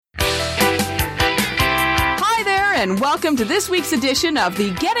and welcome to this week's edition of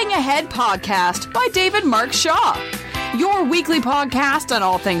the Getting Ahead podcast by David Mark Shaw, your weekly podcast on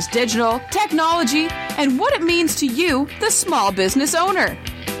all things digital, technology, and what it means to you, the small business owner.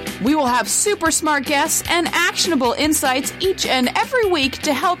 We will have super smart guests and actionable insights each and every week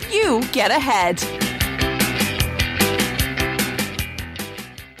to help you get ahead.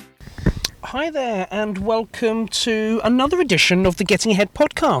 Hi there, and welcome to another edition of the Getting Ahead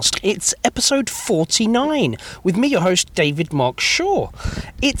podcast. It's episode 49 with me, your host, David Mark Shaw.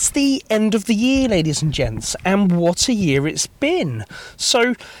 It's the end of the year, ladies and gents, and what a year it's been.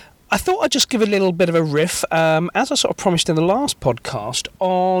 So I thought I'd just give a little bit of a riff, as I sort of promised in the last podcast,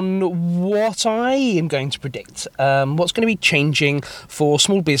 on what I am going to predict, what's going to be changing for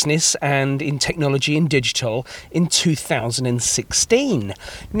small business and in technology and digital in 2016.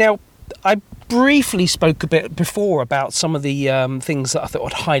 Now, I briefly spoke a bit before about some of the things that I thought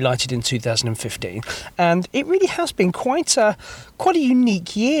I'd highlighted in 2015, and it really has been quite a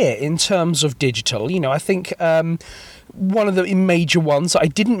unique year in terms of digital. You know, I think one of the major ones that I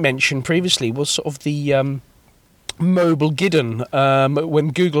didn't mention previously was sort of the Mobilegeddon, when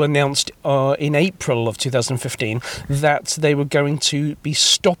Google announced in April of 2015 that they were going to be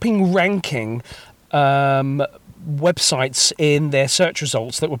stopping ranking websites in their search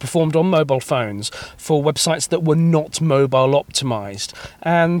results that were performed on mobile phones for websites that were not mobile optimized.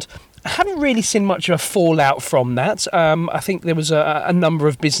 And I haven't really seen much of a fallout from that. I think there was a number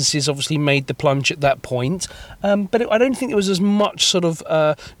of businesses obviously made the plunge at that point, but I don't think there was as much sort of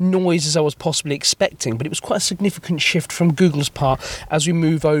noise as I was possibly expecting. But it was quite a significant shift from Google's part as we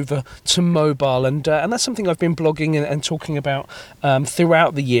move over to mobile, and that's something I've been blogging and talking about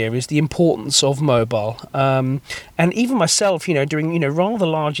throughout the year, is the importance of mobile. And even myself, you know, doing rather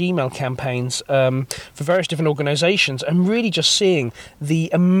large email campaigns for various different organisations, I'm really just seeing the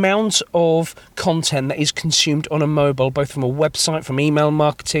amount of content that is consumed on a mobile, both from a website, from email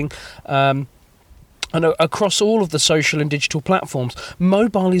marketing, and across all of the social and digital platforms.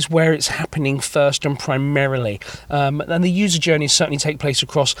 Mobile is where it's happening first and primarily, and the user journeys certainly take place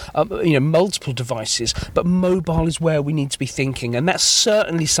across multiple devices, but mobile is where we need to be thinking, and that's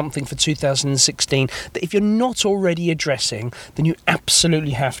certainly something for 2016 that if you're not already addressing, then you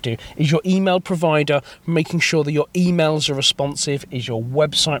absolutely have to. Is your email provider making sure that your emails are responsive? Is your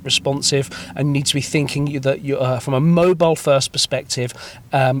website responsive? And you need to be thinking that you from a mobile first perspective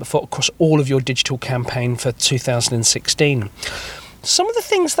for across all of your digital campaign for 2016. Some of the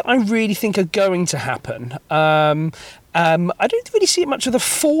things that I really think are going to happen, I don't really see much of the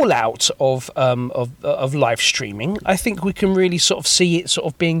fallout of live streaming. I think we can really sort of see it sort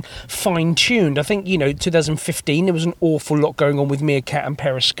of being fine-tuned. I think, 2015, there was an awful lot going on with Meerkat and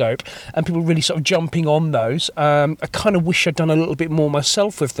Periscope, and people really sort of jumping on those. I kind of wish I'd done a little bit more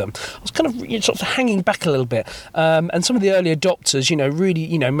myself with them. I was kind of sort of hanging back a little bit. And some of the early adopters,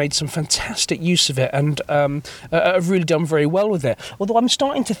 really, made some fantastic use of it, and have really done very well with it. Although I'm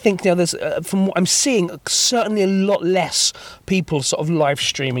starting to think now, there's, from what I'm seeing, certainly a lot less people sort of live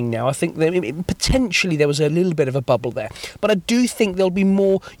streaming now. I think that potentially there was a little bit of a bubble there, but I do think there'll be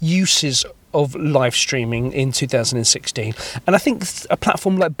more uses of live streaming in 2016, and I think a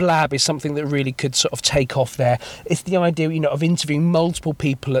platform like Blab is something that really could sort of take off there. It's the idea, of interviewing multiple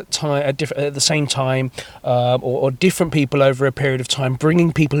people at the same time, or different people over a period of time,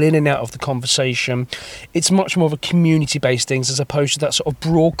 bringing people in and out of the conversation. It's much more of a community-based things as opposed to that sort of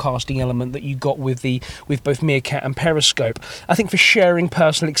broadcasting element that you got with both Meerkat and Periscope. I think for sharing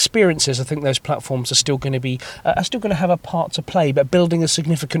personal experiences, I think those platforms are still going to have a part to play, but building a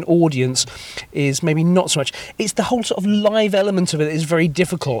significant audience is maybe not so much. It's the whole sort of live element of it is very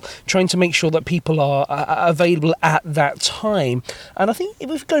difficult, trying to make sure that people are available at that time. And I think if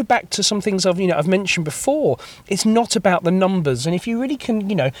we go back to some things I've mentioned before, it's not about the numbers. And if you really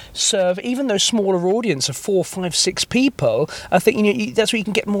can, serve even those smaller audience of 4, 5, 6 people, I think that's where you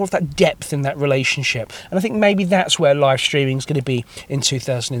can get more of that depth in that relationship. And I think maybe that's where live streaming is going to be in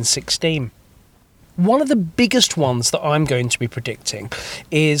 2016. One of the biggest ones that I'm going to be predicting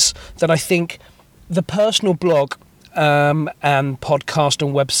is that I think the personal blog and podcast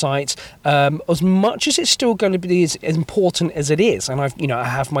and website, as much as it's still going to be as important as it is, and I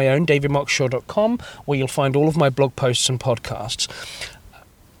have my own davidmarkshaw.com where you'll find all of my blog posts and podcasts.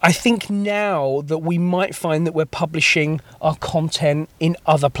 I think now that we might find that we're publishing our content in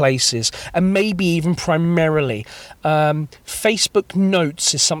other places, and maybe even primarily. Facebook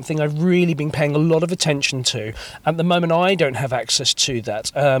Notes is something I've really been paying a lot of attention to. At the moment, I don't have access to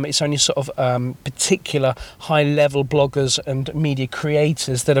that. It's only sort of particular high-level bloggers and media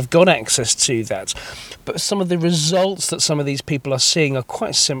creators that have got access to that. But some of the results that some of these people are seeing are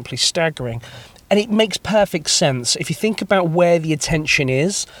quite simply staggering. And it makes perfect sense if you think about where the attention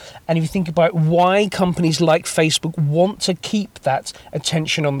is, and if you think about why companies like Facebook want to keep that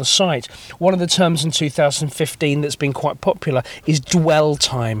attention on the site. One of the terms in 2015 that's been quite popular is dwell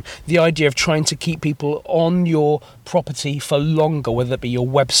time. The idea of trying to keep people on your property for longer, whether it be your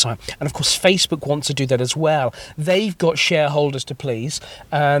website. And of course, Facebook wants to do that as well. They've got shareholders to please,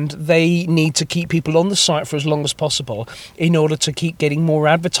 and they need to keep people on the site for as long as possible in order to keep getting more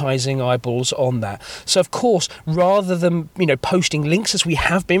advertising eyeballs on that. So of course, rather than posting links as we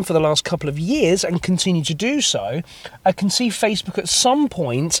have been for the last couple of years and continue to do so, I can see Facebook at some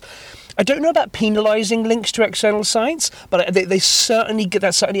point, I don't know about penalising links to external sites, but they certainly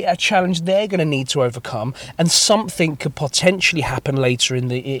that's certainly a challenge they're going to need to overcome, and something could potentially happen later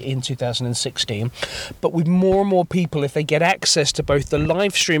in 2016. But with more and more people, if they get access to both the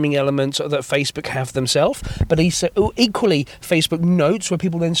live streaming element that Facebook have themselves, but equally Facebook Notes, where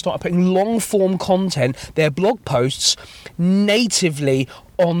people then start putting long form content, their blog posts natively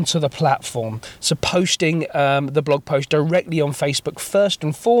onto the platform. So posting the blog post directly on Facebook first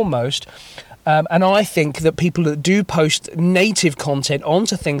and foremost. And I think that people that do post native content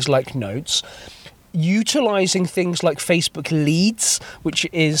onto things like Notes, utilising things like Facebook Leads, which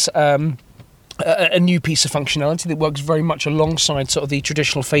is a new piece of functionality that works very much alongside sort of the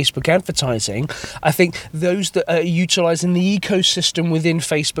traditional Facebook advertising. I think those that are utilising the ecosystem within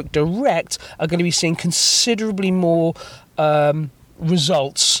Facebook Direct are going to be seeing considerably more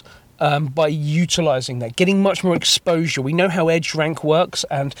results by utilising that, getting much more exposure. We know how EdgeRank works,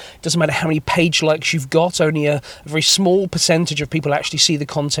 and it doesn't matter how many page likes you've got, only a very small percentage of people actually see the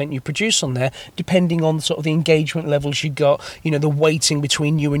content you produce on there, depending on sort of the engagement levels you got, the weighting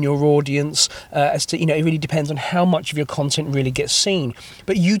between you and your audience, as to, it really depends on how much of your content really gets seen.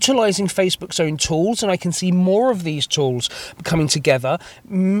 But utilising Facebook's own tools, and I can see more of these tools coming together,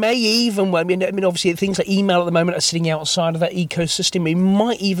 may even, obviously things like email at the moment are sitting outside of that ecosystem. It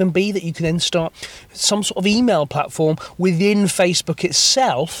might even be that you can then start some sort of email platform within Facebook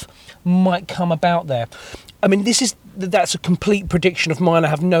itself might come about there. I mean, that's a complete prediction of mine. I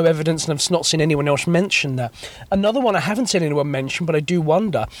have no evidence, and I've not seen anyone else mention that. Another one I haven't seen anyone mention, but I do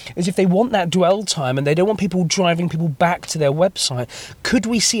wonder, is if they want that dwell time and they don't want people driving people back to their website, could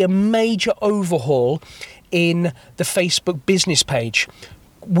we see a major overhaul in the Facebook business page?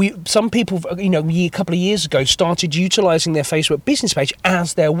 Some people, a couple of years ago, started utilising their Facebook business page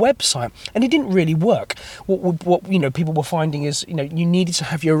as their website, and it didn't really work. What people were finding is, you needed to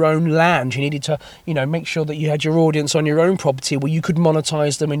have your own land. You needed to, make sure that you had your audience on your own property where you could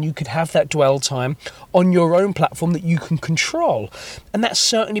monetize them and you could have that dwell time on your own platform that you can control. And that's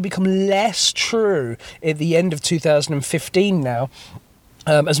certainly become less true at the end of 2015 now.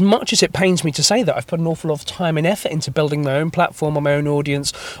 As much as it pains me to say that, I've put an awful lot of time and effort into building my own platform and my own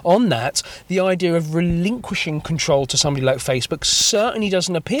audience on that. The idea of relinquishing control to somebody like Facebook certainly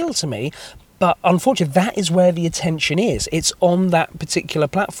doesn't appeal to me. But unfortunately, that is where the attention is. It's on that particular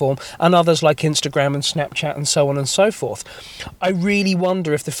platform and others like Instagram and Snapchat and so on and so forth. I really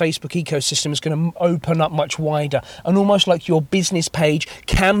wonder if the Facebook ecosystem is going to open up much wider, and almost like your business page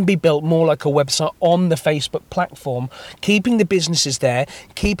can be built more like a website on the Facebook platform, keeping the businesses there,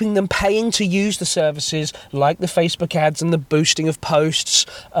 keeping them paying to use the services like the Facebook ads and the boosting of posts,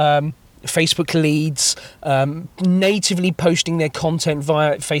 Facebook leads, natively posting their content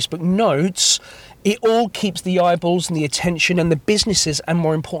via Facebook Notes. It all keeps the eyeballs and the attention and the businesses, and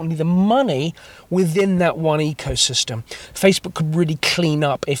more importantly the money, within that one ecosystem. Facebook could really clean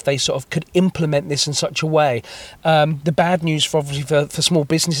up if they sort of could implement this in such a way. The bad news for small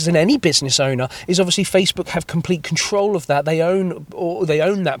businesses and any business owner is obviously Facebook have complete control of that. They own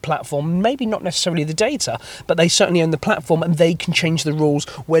that platform, maybe not necessarily the data, but they certainly own the platform, and they can change the rules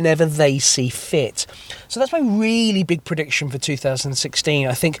whenever they see fit. So that's my really big prediction for 2016.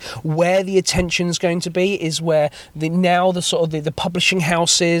 I think where the attention is going to be is where the publishing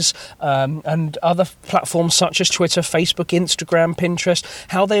houses and other platforms such as Twitter, Facebook, Instagram, Pinterest,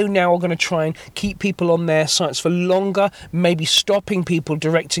 how they now are going to try and keep people on their sites for longer, maybe stopping people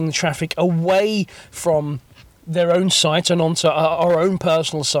directing the traffic away from their own site and onto our own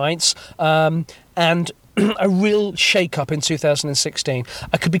personal sites, and a real shake-up in 2016.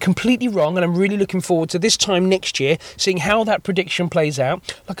 I could be completely wrong, and I'm really looking forward to this time next year, seeing how that prediction plays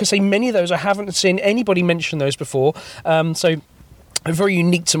out. Like I say, many of those I haven't seen anybody mention those before, so very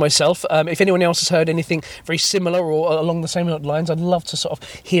unique to myself. If anyone else has heard anything very similar or along the same lines, I'd love to sort of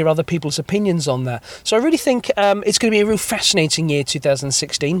hear other people's opinions on that. So I really think it's going to be a real fascinating year,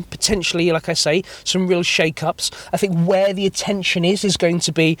 2016. Potentially, like I say, some real shake-ups. I think where the attention is going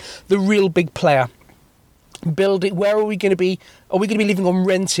to be the real big player. build it? Where are we going to be? Are we going to be living on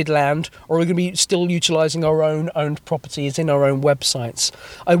rented land, or are we going to be still utilising our own owned properties in our own websites?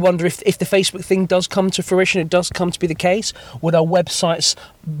 I wonder if the Facebook thing does come to fruition, it does come to be the case, would our websites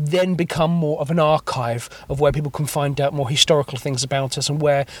then become more of an archive of where people can find out more historical things about us, and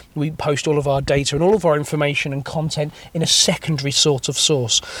where we post all of our data and all of our information and content in a secondary sort of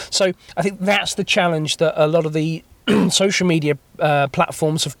source? So I think that's the challenge that a lot of the social media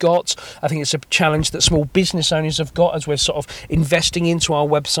platforms have got. I think it's a challenge that small business owners have got, as we're sort of investing into our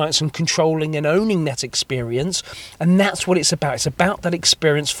websites and controlling and owning that experience. And that's what it's about. It's about that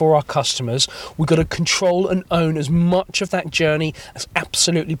experience for our customers. We've got to control and own as much of that journey as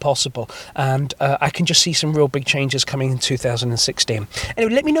absolutely possible. And I can just see some real big changes coming in 2016.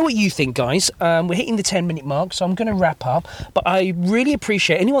 Anyway, let me know what you think, guys. We're hitting the 10-minute mark, so I'm going to wrap up. But I really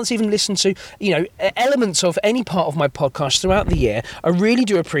appreciate anyone that's even listened to, elements of any part of my podcast throughout the year. I really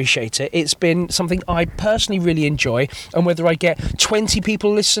do appreciate it. It's been something I personally really enjoy, and whether I get 20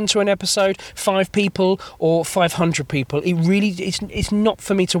 people listen to an episode, 5 people or 500 people, it's not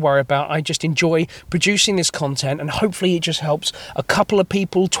for me to worry about. I just enjoy producing this content, and hopefully it just helps a couple of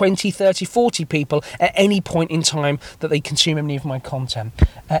people, 20, 30, 40 people at any point in time that they consume any of my content.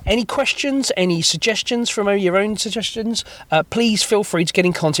 Any questions, any suggestions from your own suggestions, please feel free to get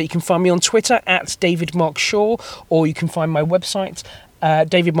in contact. You can find me on Twitter at David Mark Shaw, or you can find my website,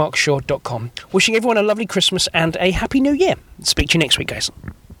 davidmarkshaw.com. Wishing everyone a lovely Christmas and a happy New Year. Speak to you next week, guys.